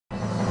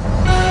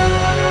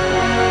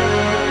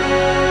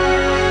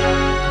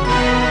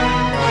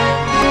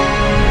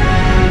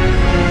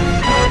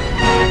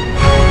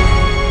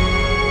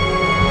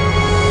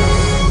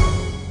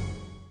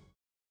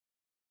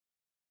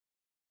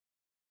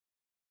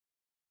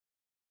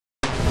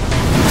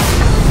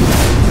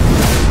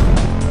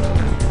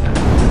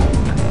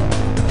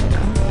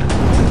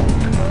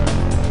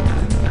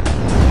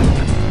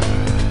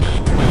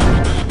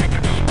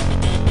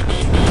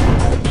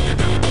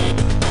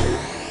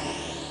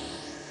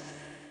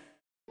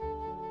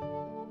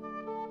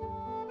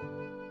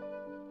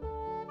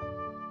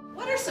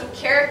What are some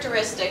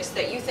characteristics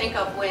that you think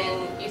of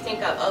when you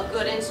think of a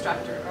good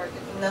instructor? Or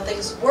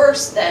nothing's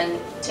worse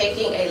than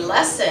taking a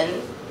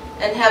lesson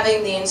and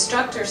having the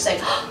instructor say,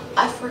 oh,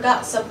 I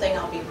forgot something,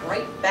 I'll be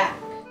right back.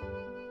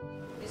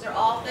 These are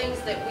all things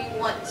that we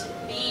want to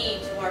be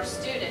to our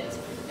students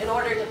in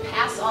order to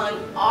pass on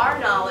our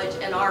knowledge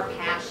and our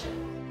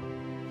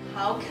passion.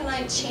 How can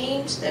I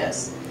change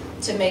this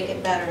to make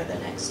it better the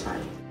next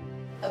time?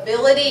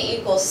 Ability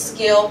equals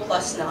skill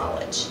plus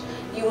knowledge.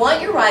 You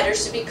want your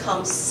writers to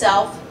become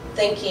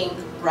self-thinking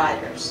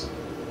writers.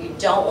 You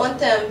don't want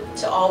them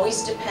to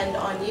always depend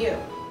on you.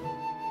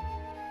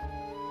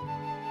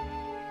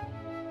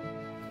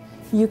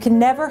 You can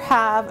never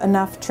have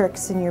enough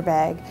tricks in your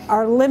bag.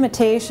 Our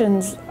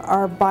limitations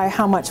are by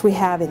how much we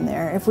have in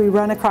there. If we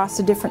run across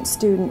a different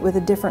student with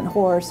a different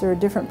horse or a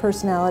different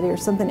personality or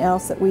something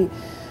else that we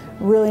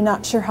really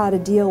not sure how to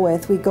deal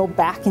with, we go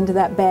back into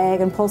that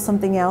bag and pull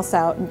something else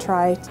out and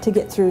try to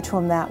get through to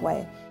them that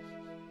way.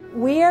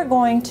 We are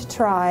going to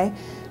try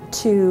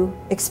to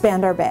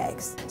expand our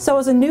bags. So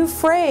it's a new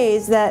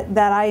phrase that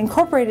I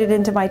incorporated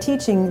into my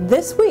teaching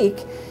this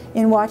week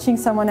in watching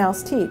someone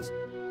else teach.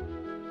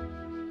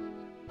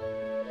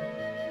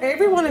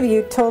 Every one of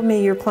you told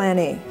me your plan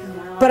A,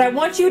 but I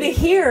want you to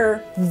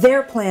hear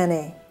their plan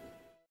A.